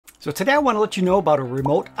So today I want to let you know about a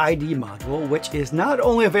remote ID module, which is not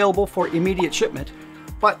only available for immediate shipment,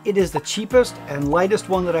 but it is the cheapest and lightest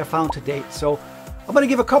one that I found to date. So I'm going to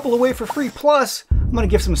give a couple away for free, plus I'm going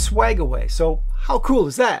to give some swag away. So how cool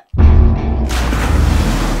is that?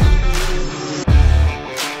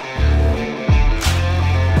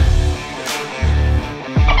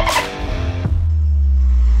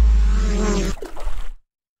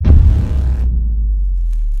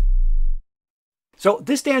 So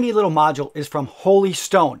this dandy little module is from Holy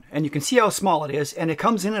Stone, and you can see how small it is, and it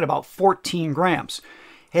comes in at about 14 grams.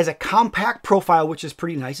 It has a compact profile, which is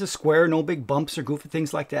pretty nice. It's square, no big bumps or goofy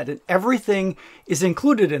things like that. And everything is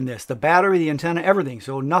included in this, the battery, the antenna, everything.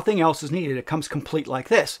 So nothing else is needed. It comes complete like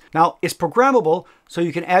this. Now, it's programmable, so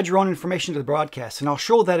you can add your own information to the broadcast, and I'll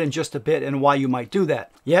show that in just a bit and why you might do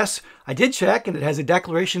that. Yes, I did check, and it has a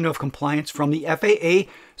declaration of compliance from the FAA,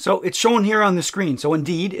 so it's shown here on the screen. So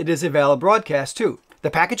indeed, it is a valid broadcast too. The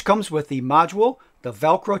package comes with the module, the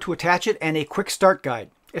Velcro to attach it, and a quick start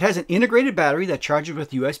guide. It has an integrated battery that charges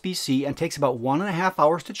with USB-C and takes about 1.5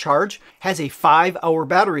 hours to charge, has a 5-hour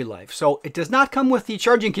battery life. So it does not come with the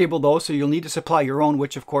charging cable though, so you'll need to supply your own,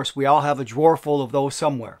 which of course we all have a drawer full of those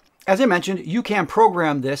somewhere. As I mentioned, you can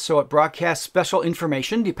program this so it broadcasts special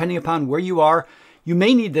information depending upon where you are. You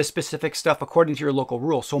may need this specific stuff according to your local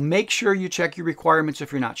rules, so make sure you check your requirements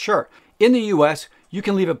if you're not sure. In the US, you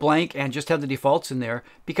can leave it blank and just have the defaults in there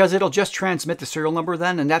because it'll just transmit the serial number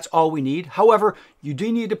then, and that's all we need. However, you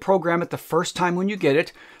do need to program it the first time when you get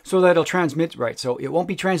it so that it'll transmit right. So it won't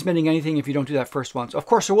be transmitting anything if you don't do that first one. So of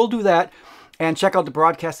course, so we'll do that and check out the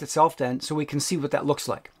broadcast itself then so we can see what that looks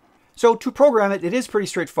like. So to program it, it is pretty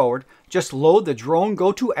straightforward. Just load the Drone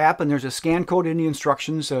Go-To app, and there's a scan code in the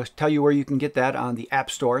instructions to tell you where you can get that on the app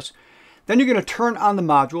stores. Then you're going to turn on the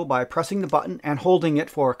module by pressing the button and holding it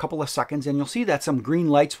for a couple of seconds, and you'll see that some green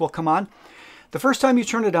lights will come on. The first time you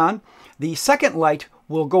turn it on, the second light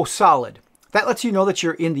will go solid. That lets you know that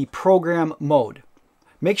you're in the program mode.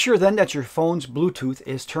 Make sure then that your phone's Bluetooth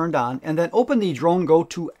is turned on, and then open the Drone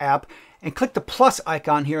Go-To app and click the plus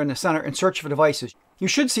icon here in the center and search for devices. You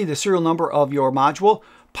should see the serial number of your module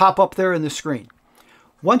pop up there in the screen.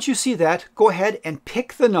 Once you see that, go ahead and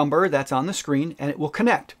pick the number that's on the screen and it will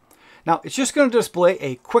connect. Now, it's just going to display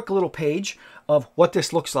a quick little page of what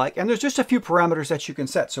this looks like, and there's just a few parameters that you can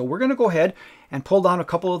set. So we're going to go ahead and pull down a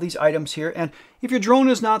couple of these items here, and if your drone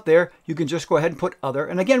is not there, you can just go ahead and put other.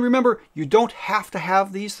 And again, remember, you don't have to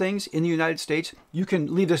have these things in the United States. You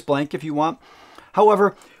can leave this blank if you want.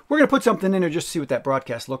 However, we're going to put something in there just to see what that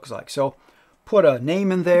broadcast looks like. So put a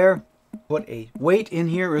name in there, put a weight in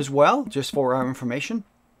here as well, just for our information.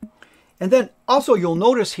 And then also you'll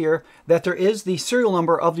notice here that there is the serial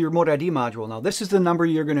number of the remote ID module. Now this is the number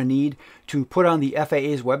you're going to need to put on the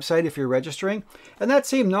FAA's website if you're registering. And that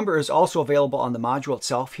same number is also available on the module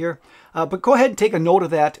itself here. But go ahead and take a note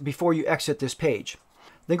of that before you exit this page.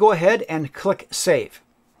 Then go ahead and click Save.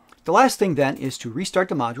 The last thing then is to restart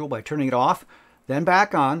the module by turning it off, then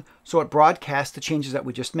back on, so it broadcasts the changes that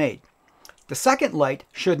we just made. The second light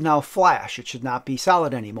should now flash. It should not be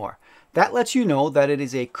solid anymore. That lets you know that it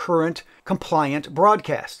is a current compliant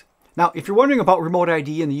broadcast. Now, if you're wondering about remote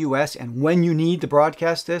ID in the US and when you need to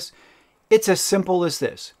broadcast this, it's as simple as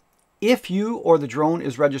this. If you or the drone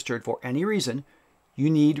is registered for any reason, you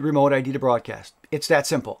need remote ID to broadcast. It's that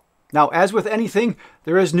simple. Now, as with anything,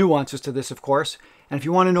 there is nuances to this, of course. And if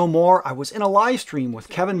you want to know more, I was in a live stream with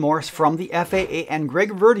Kevin Morse from the FAA and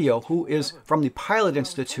Greg Verdio, who is from the Pilot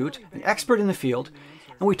Institute, an expert in the field.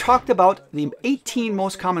 And we talked about the 18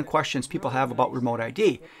 most common questions people have about remote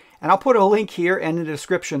ID. And I'll put a link here and in the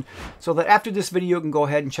description so that after this video you can go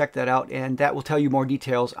ahead and check that out, and that will tell you more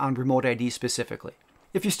details on remote ID specifically.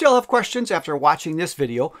 If you still have questions after watching this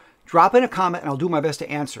video, drop in a comment and I'll do my best to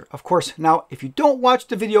answer. Of course, now if you don't watch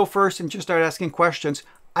the video first and just start asking questions,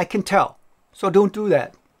 I can tell. So don't do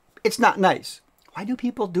that. It's not nice. Why do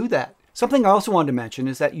people do that? Something I also wanted to mention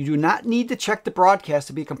is that you do not need to check the broadcast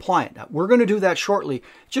to be compliant. Now, we're going to do that shortly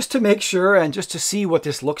just to make sure and just to see what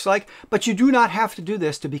this looks like, but you do not have to do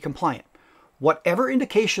this to be compliant. Whatever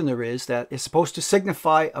indication there is that is supposed to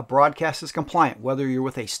signify a broadcast is compliant, whether you're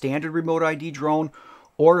with a standard remote ID drone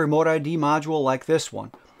or a remote ID module like this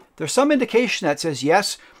one, there's some indication that says,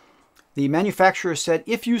 yes, the manufacturer said,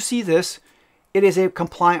 if you see this, it is a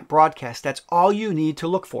compliant broadcast. That's all you need to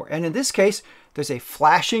look for. And in this case, there's a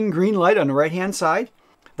flashing green light on the right-hand side.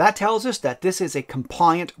 That tells us that this is a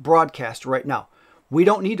compliant broadcast right now. We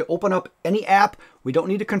don't need to open up any app. We don't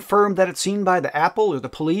need to confirm that it's seen by the Apple or the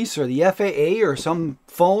police or the FAA or some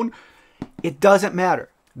phone. It doesn't matter.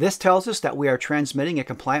 This tells us that we are transmitting a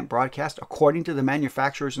compliant broadcast according to the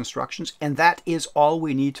manufacturer's instructions, and that is all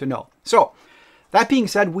we need to know. So That being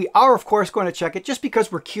said, we are of course going to check it just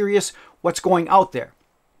because we're curious what's going out there.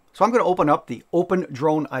 So I'm going to open up the Open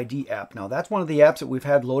Drone ID app. Now that's one of the apps that we've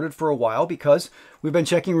had loaded for a while because we've been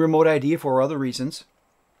checking remote ID for other reasons.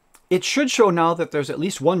 It should show now that there's at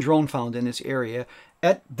least one drone found in this area.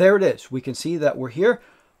 And there it is. We can see that we're here.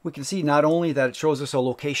 We can see not only that it shows us a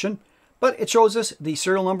location, but it shows us the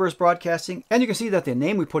serial number is broadcasting, and you can see that the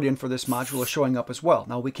name we put in for this module is showing up as well.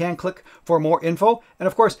 Now we can click for more info, and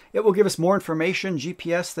of course it will give us more information,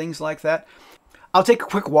 GPS, things like that. I'll take a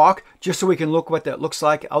quick walk just so we can look what that looks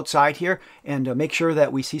like outside here and make sure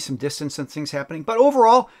that we see some distance and things happening. But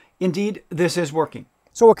overall, indeed, this is working.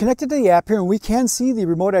 So we're connected to the app here and we can see the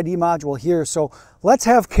remote ID module here. So let's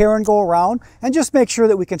have Karen go around and just make sure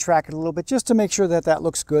that we can track it a little bit just to make sure that that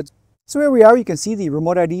looks good. So here we are, you can see the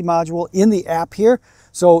remote ID module in the app here.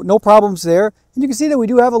 So no problems there. And you can see that we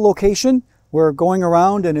do have a location. We're going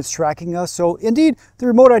around and it's tracking us. So indeed, the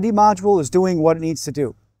remote ID module is doing what it needs to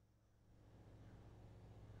do.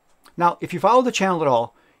 Now, if you follow the channel at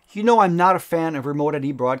all, you know I'm not a fan of remote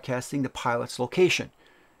ID broadcasting the pilot's location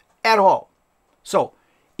at all. So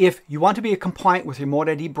if you want to be compliant with remote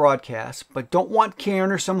ID broadcasts, but don't want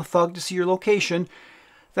Karen or some thug to see your location,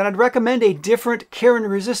 then I'd recommend a different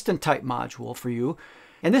Karen-resistant type module for you.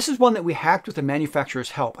 And this is one that we hacked with the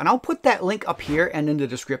manufacturer's help. And I'll put that link up here and in the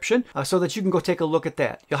description so that you can go take a look at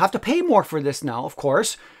that. You'll have to pay more for this now, of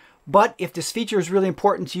course. But if this feature is really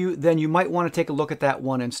important to you, then you might want to take a look at that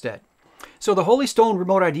one instead. So the Holy Stone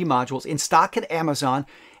Remote ID module is in stock at Amazon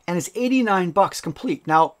and is $89 complete.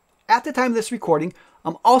 Now, at the time of this recording,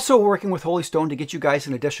 I'm also working with Holy Stone to get you guys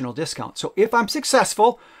an additional discount. So if I'm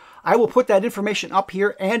successful, I will put that information up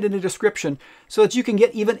here and in the description so that you can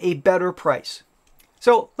get even a better price.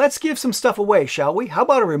 So let's give some stuff away, shall we? How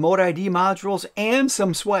about a remote ID modules and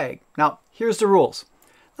some swag? Now, here's the rules.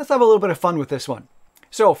 Let's have a little bit of fun with this one.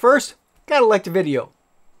 So first, gotta like the video.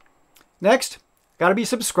 Next, gotta be a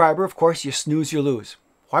subscriber. Of course, you snooze, you lose.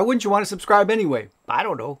 Why wouldn't you want to subscribe anyway? I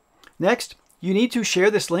don't know. Next, you need to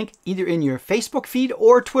share this link either in your Facebook feed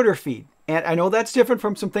or Twitter feed. And I know that's different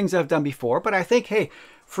from some things I've done before, but I think, hey,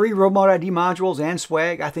 free remote ID modules and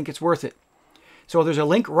swag, I think it's worth it. So there's a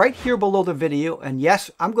link right here below the video. And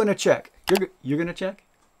yes, I'm going to check. You're going to check?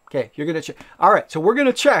 Okay, you're going to check. All right, so we're going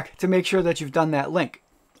to check to make sure that you've done that link.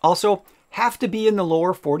 Also, have to be in the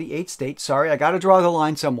lower 48 states. Sorry, I got to draw the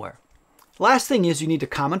line somewhere. Last thing is you need to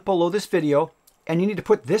comment below this video and you need to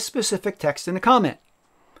put this specific text in the comment.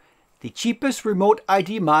 The cheapest remote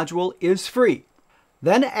ID module is free.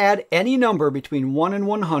 Then add any number between 1 and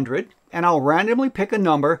 100, and I'll randomly pick a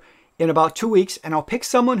number in about 2 weeks, and I'll pick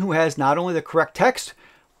someone who has not only the correct text,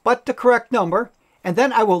 but the correct number, and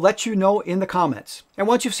then I will let you know in the comments. And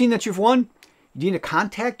once you've seen that you've won, you need to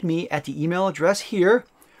contact me at the email address here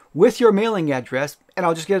with your mailing address, and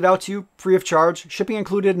I'll just get it out to you free of charge, shipping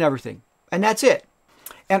included and everything. And that's it.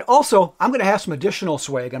 And also, I'm going to have some additional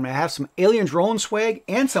swag. I'm going to have some Alien Drone swag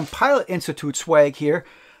and some Pilot Institute swag here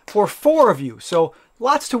for 4 of you. So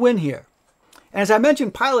lots to win here. And as I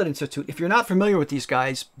mentioned, Pilot Institute, if you're not familiar with these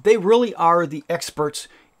guys, they really are the experts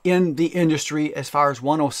in the industry as far as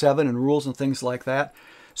 107 and rules and things like that.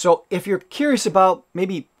 So if you're curious about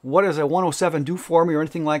maybe what does a 107 do for me or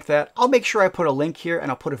anything like that, I'll make sure I put a link here and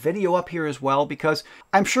I'll put a video up here as well because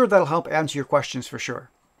I'm sure that'll help answer your questions for sure.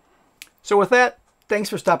 So with that, thanks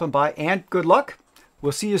for stopping by and good luck.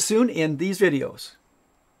 We'll see you soon in these videos.